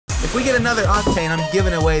If we get another Octane, I'm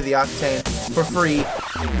giving away the Octane for free.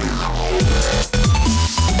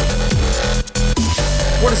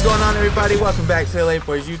 What is going on, everybody? Welcome back to the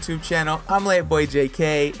Layupboyz YouTube channel. I'm Layupboy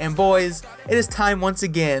JK, and boys, it is time once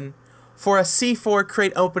again for a C4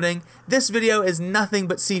 crate opening. This video is nothing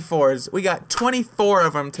but C4s. We got 24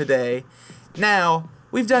 of them today. Now,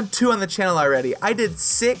 we've done 2 on the channel already. I did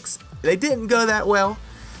 6. They didn't go that well.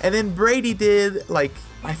 And then Brady did, like,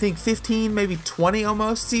 I think 15, maybe 20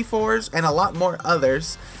 almost C4s, and a lot more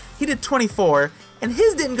others. He did 24, and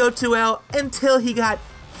his didn't go too well until he got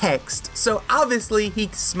hexed. So obviously he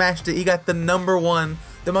smashed it. He got the #1,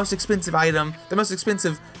 the most expensive item, the most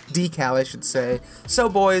expensive decal, I should say. So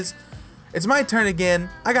boys, it's my turn again.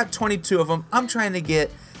 I got 22 of them. I'm trying to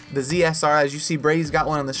get the ZSR. As you see, Brady's got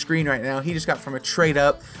one on the screen right now. He just got from a trade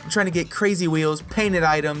up. I'm trying to get crazy wheels, painted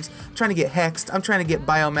items. I'm trying to get hexed. I'm trying to get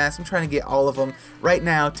biomass. I'm trying to get all of them right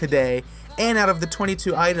now today. And out of the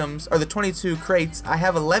 22 items, or the 22 crates, I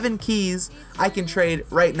have 11 keys I can trade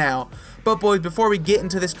right now. But boys, before we get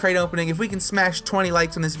into this crate opening, if we can smash 20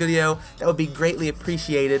 likes on this video, that would be greatly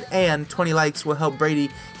appreciated. And 20 likes will help Brady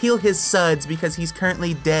heal his suds because he's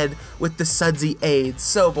currently dead with the sudsy AIDS.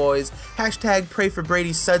 So boys, hashtag pray for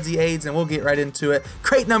Brady's sudsy AIDS, and we'll get right into it.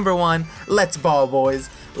 Crate #1, let's ball, boys.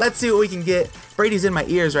 Let's see what we can get. Brady's in my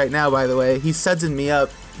ears right now, by the way. He's sudsing me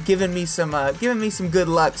up, giving me some good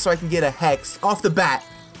luck so I can get a hex off the bat.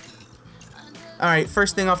 Alright,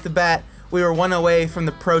 first thing off the bat, we were 1 away from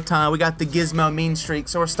the Proton. We got the Gizmo mean streak,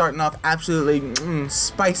 so we're starting off absolutely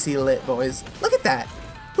spicy lit, boys. Look at that.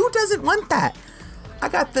 Who doesn't want that? I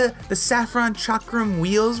got the saffron chakram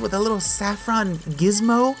wheels with a little saffron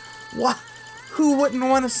gizmo. What? Who wouldn't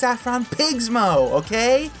want a saffron pigsmo,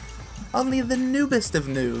 okay? Only the noobest of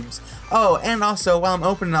noobs. Oh, and also, while I'm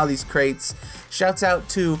opening all these crates, shouts out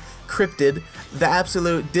to Cryptid, the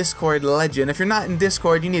absolute Discord legend. If you're not in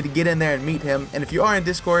Discord, you need to get in there and meet him. And if you are in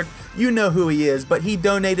Discord, you know who he is. But he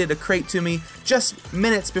donated a crate to me just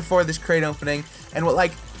minutes before this crate opening. And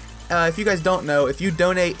if you guys don't know, if you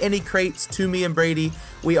donate any crates to me and Brady,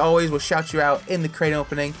 we always will shout you out in the crate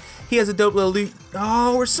opening. He has a dope little loot.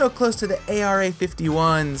 Oh, we're so close to the ARA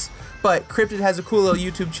 51s. But Cryptid has a cool little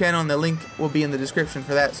YouTube channel, and the link will be in the description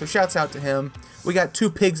for that. So shouts out to him. We got 2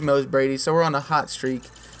 Pigsmos, Brady, so we're on a hot streak.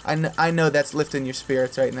 I know that's lifting your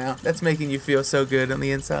spirits right now. That's making you feel so good on the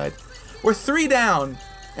inside. We're 3 down,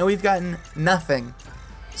 and we've gotten nothing.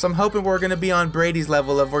 So I'm hoping we're going to be on Brady's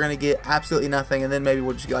level of we're going to get absolutely nothing, and then maybe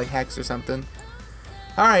we'll just get like hex or something.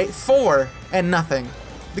 Alright, 4 and nothing.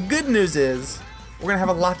 The good news is we're going to have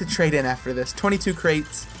a lot to trade in after this. 22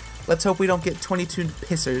 crates. Let's hope we don't get 22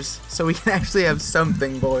 pissers so we can actually have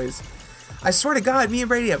something, boys. I swear to God, me and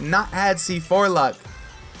Brady have not had C4 luck.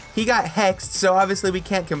 He got hexed, so obviously we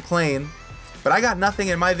can't complain. But I got nothing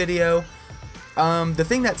in my video. The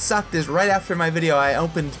thing that sucked is right after my video, I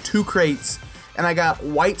opened 2 crates, and I got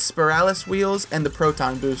white Spiralis wheels and the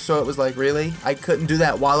Proton boost. So it was like, really? I couldn't do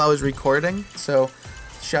that while I was recording. So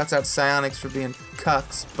shouts out to Psionics for being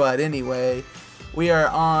cucks. But anyway, we are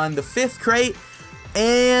on the 5th crate.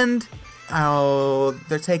 And, oh,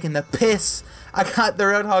 they're taking the piss. I got the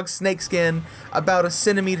Roadhog snakeskin about 1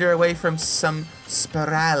 centimeter away from some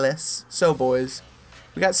Spiralis. So, boys,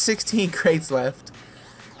 we got 16 crates left.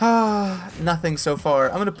 Nothing so far.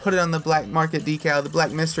 I'm going to put it on the black market decal, the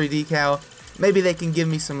black mystery decal. Maybe they can give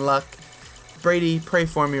me some luck. Brady, pray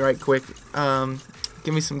for me right quick.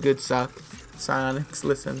 Give me some good suck. Psionics,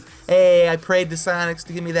 listen. Hey, I prayed to Psionics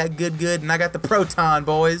to give me that good, and I got the Proton,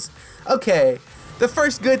 boys. Okay. The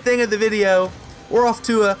first good thing of the video, we're off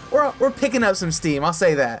to we're picking up some steam, I'll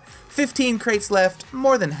say that. 15 crates left,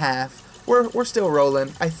 more than half. We're still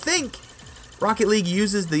rolling. I think Rocket League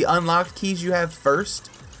uses the unlocked keys you have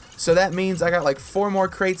first. So that means I got like 4 more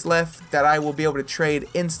crates left that I will be able to trade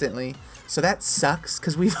instantly. So that sucks,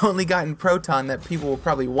 because we've only gotten Proton that people will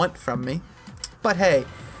probably want from me. But hey,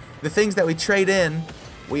 the things that we trade in,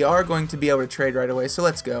 we are going to be able to trade right away, so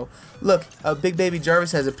let's go. Look, Big Baby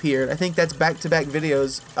Jarvis has appeared. I think that's back-to-back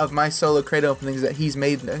videos of my solo crate openings that he's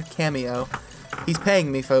made a cameo. He's paying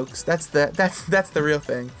me, folks. That's the real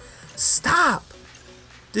thing. Stop!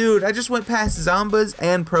 Dude, I just went past Zombas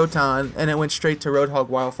and Proton, and it went straight to Roadhog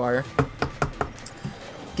Wildfire.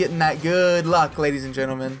 Getting that good luck, ladies and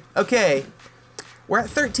gentlemen. Okay, we're at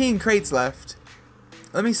 13 crates left.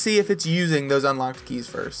 Let me see if it's using those unlocked keys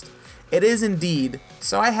first. It is indeed.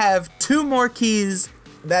 So I have 2 more keys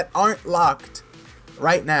that aren't locked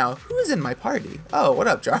right now. Who is in my party? Oh, what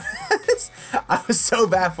up, Jarvis? I was so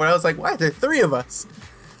baffled. I was like, why are there 3 of us?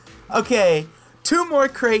 Okay, 2 more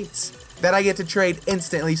crates that I get to trade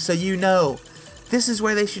instantly, so you know. This is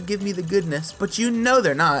where they should give me the goodness, but you know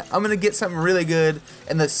they're not. I'm gonna get something really good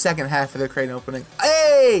in the second half of the crate opening.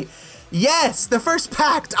 Hey! Yes! The first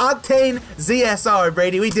packed Octane ZSR,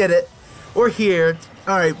 Brady. We did it. We're here.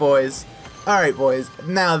 Alright, boys. Alright, boys.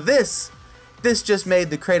 Now this just made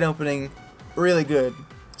the crate opening really good.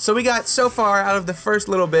 So we got, so far, out of the first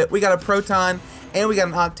little bit, we got a Proton, and we got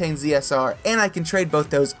an Octane ZSR, and I can trade both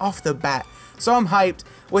those off the bat. So I'm hyped.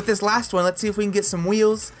 With this last one, let's see if we can get some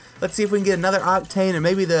wheels. Let's see if we can get another Octane, or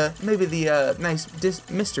maybe the nice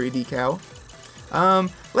mystery decal.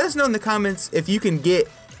 Let us know in the comments if you can get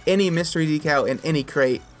any mystery decal in any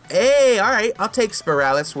crate. Hey, all right, I'll take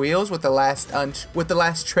Spiralis wheels with the last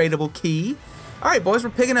tradable key. All right, boys, we're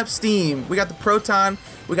picking up steam. We got the Proton,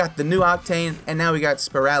 we got the new Octane, and now we got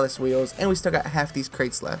Spiralis wheels, and we still got half these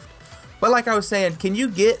crates left. But like I was saying, can you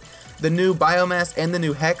get the new Biomass and the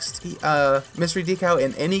new Hexed mystery decal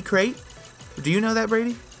in any crate? Do you know that,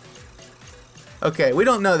 Brady? Okay, we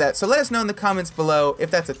don't know that, so let us know in the comments below if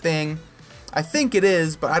that's a thing. I think it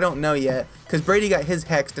is, but I don't know yet, because Brady got his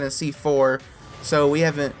Hexed in a C4, so we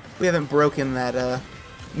haven't broken that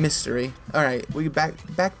mystery. All right, we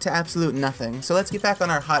back to absolute nothing. So let's get back on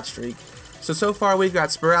our hot streak. So far we've got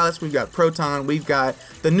Spiralis, we've got Proton, we've got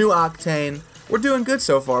the new Octane. We're doing good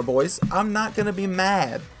so far, boys. I'm not gonna be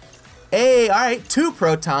mad. Hey, all right, 2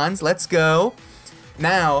 Protons. Let's go.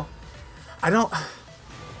 Now, I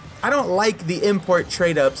don't like the import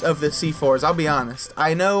trade-ups of the C4s, I'll be honest.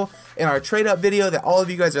 I know in our trade-up video that all of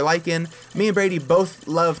you guys are liking, me and Brady both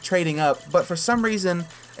love trading up, but for some reason,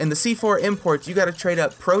 in the C4 imports, you gotta trade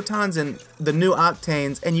up Protons and the new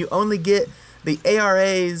Octanes, and you only get the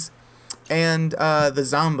ARAs and the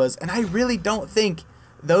Zombas, and I really don't think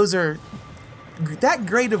those are that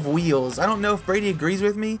great of wheels. I don't know if Brady agrees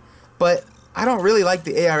with me, but I don't really like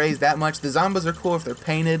the ARAs that much. The Zombas are cool if they're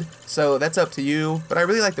painted, so that's up to you. But I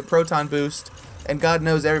really like the Proton boost, and God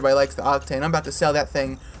knows everybody likes the Octane. I'm about to sell that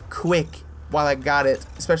thing quick while I got it,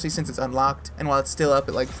 especially since it's unlocked, and while it's still up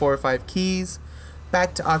at like 4 or 5 keys.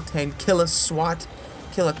 Back to Octane, kill a SWAT,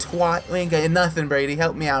 kill a twat. We ain't getting nothing, Brady.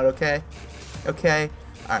 Help me out, okay? Okay?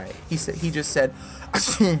 Alright, he just said,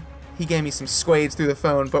 he gave me some squades through the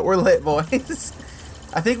phone, but we're lit, boys.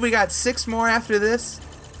 I think we got 6 more after this.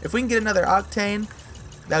 If we can get another Octane,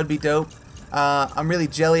 that would be dope. I'm really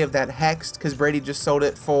jelly of that Hexed, because Brady just sold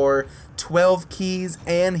it for 12 keys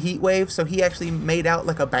and Heatwave, so he actually made out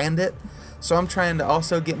like a bandit. So I'm trying to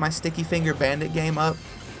also get my Sticky Finger Bandit game up,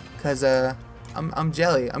 because I'm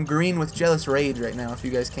jelly. I'm green with jealous rage right now, if you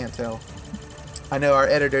guys can't tell. I know our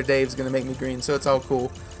editor Dave's going to make me green, so it's all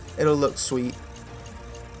cool. It'll look sweet.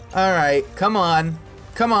 Alright, come on.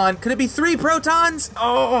 Come on. Could it be 3 Protons?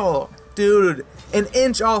 Oh, dude. An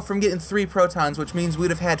inch off from getting 3 Protons, which means we'd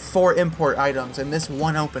have had 4 import items in this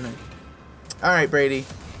one opening. Alright, Brady.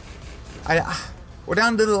 We're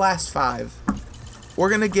down to the last 5. We're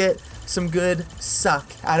going to get some good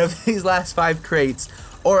suck out of these last 5 crates,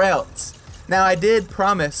 or else. Now, I did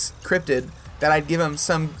promise Cryptid that I'd give him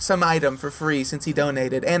some item for free since he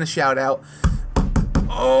donated, and a shout out.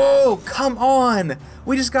 Oh, come on!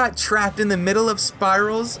 We just got trapped in the middle of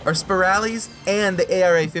Spirals, or Spiralis, and the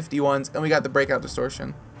ARA 51s, and we got the Breakout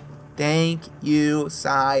Distortion. Thank you,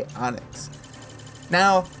 Psyonix.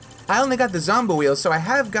 Now, I only got the Zomba wheels, so I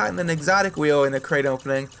have gotten an exotic wheel in a crate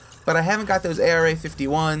opening, but I haven't got those ARA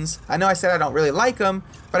 51s. I know I said I don't really like them,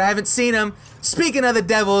 but I haven't seen them. Speaking of the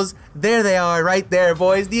devils, there they are right there,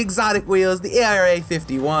 boys. The exotic wheels, the ARA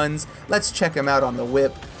 51s. Let's check them out on the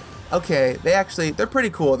whip. Okay, they're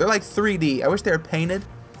pretty cool. They're like 3D. I wish they were painted.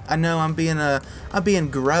 I know I'm being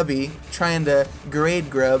grubby, trying to grade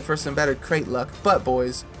grub for some better crate luck. But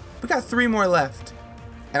boys, we got 3 more left,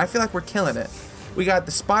 and I feel like we're killing it. We got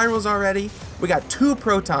the Spirals already. We got 2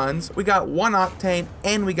 Protons. We got 1 Octane,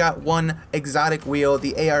 and we got 1 exotic wheel,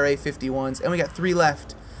 the ARA 51s, and we got 3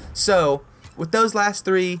 left. So with those last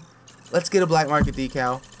 3, let's get a black market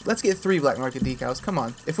decal. Let's get 3 black market decals. Come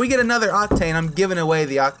on. If we get another Octane, I'm giving away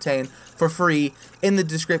the Octane for free in the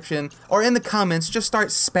description or in the comments. Just start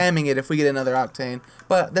spamming it if we get another Octane.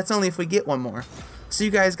 But that's only if we get one more. So you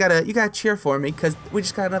guys gotta cheer for me, because we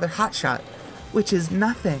just got another hot shot, which is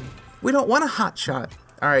nothing. We don't want a hot shot.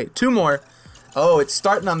 All right, 2 more. Oh, it's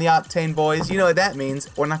starting on the Octane, boys. You know what that means.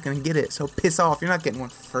 We're not gonna get it. So piss off. You're not getting one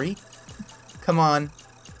for free. Come on.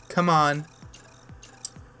 Come on.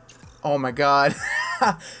 Oh my god.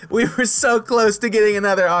 We were so close to getting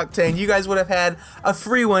another Octane. You guys would have had a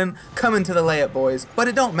free one coming to the Layupboyz. But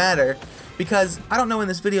it don't matter, because I don't know when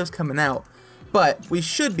this video's coming out, But we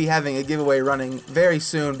should be having a giveaway running very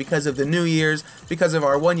soon because of the New Year's, because of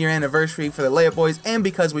our 1-year anniversary for the Layupboyz, and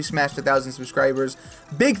because we smashed 1,000 subscribers.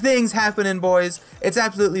 Big things happening, boys. It's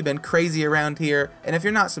absolutely been crazy around here, and if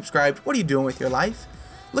you're not subscribed, what are you doing with your life?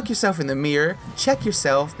 Look yourself in the mirror, check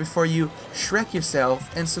yourself before you Shrek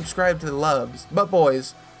yourself, and subscribe to the Lubs. But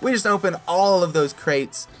boys, we just opened all of those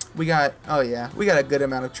crates. We got, oh yeah, we got a good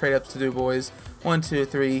amount of trade ups to do, boys. 1, 2,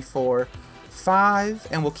 3, 4, 5,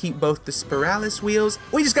 and we'll keep both the Spiralis wheels.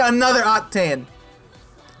 We just got another Octane.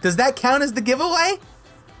 Does that count as the giveaway?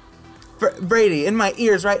 Brady, in my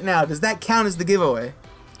ears right now, does that count as the giveaway?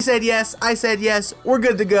 He said yes, I said yes, we're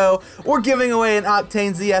good to go. We're giving away an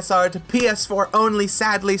Octane ZSR to PS4 only,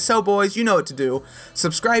 sadly. So boys, you know what to do.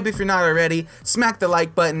 Subscribe if you're not already, smack the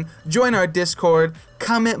like button, join our Discord,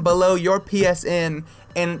 comment below your PSN,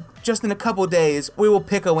 and just in a couple days, we will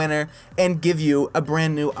pick a winner and give you a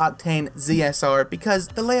brand new Octane ZSR because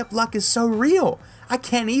the layup luck is so real. I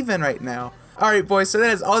can't even right now. Alright boys, so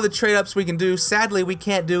that is all the trade ups we can do. Sadly, we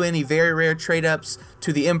can't do any very rare trade ups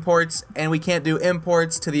to the imports, and we can't do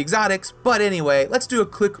imports to the exotics, but anyway, let's do a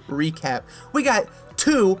quick recap. We got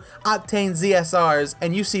 2 Octane ZSRs,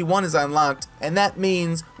 and you see one is unlocked, and that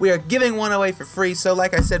means we are giving one away for free. So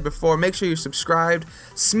like I said before, make sure you're subscribed,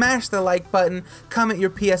 smash the like button, comment your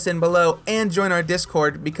PSN below, and join our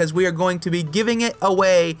Discord because we are going to be giving it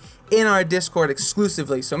away in our Discord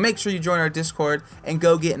exclusively. So make sure you join our Discord and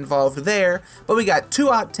go get involved there. But we got 2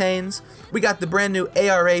 Octanes, we got the brand new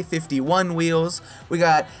ARA 51 wheels, we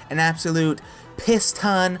got an absolute piss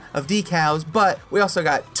ton of decals, but we also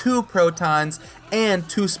got 2 Protons and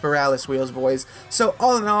 2 Spiralis wheels, boys. So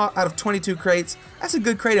all in all, out of 22 crates, that's a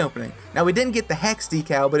good crate opening. Now we didn't get the Hex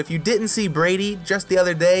decal, but if you didn't see Brady just the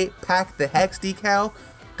other day pack the Hex decal,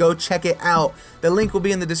 go check it out. The link will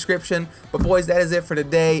be in the description. But boys, that is it for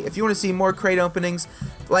today. If you want to see more crate openings,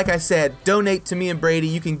 like I said, donate to me and Brady.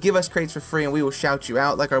 You can give us crates for free and we will shout you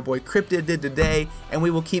out like our boy Cryptid did today, and we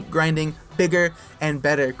will keep grinding bigger and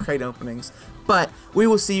better crate openings. But we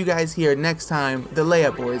will see you guys here next time. The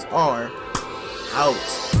Layupboyz are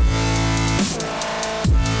out.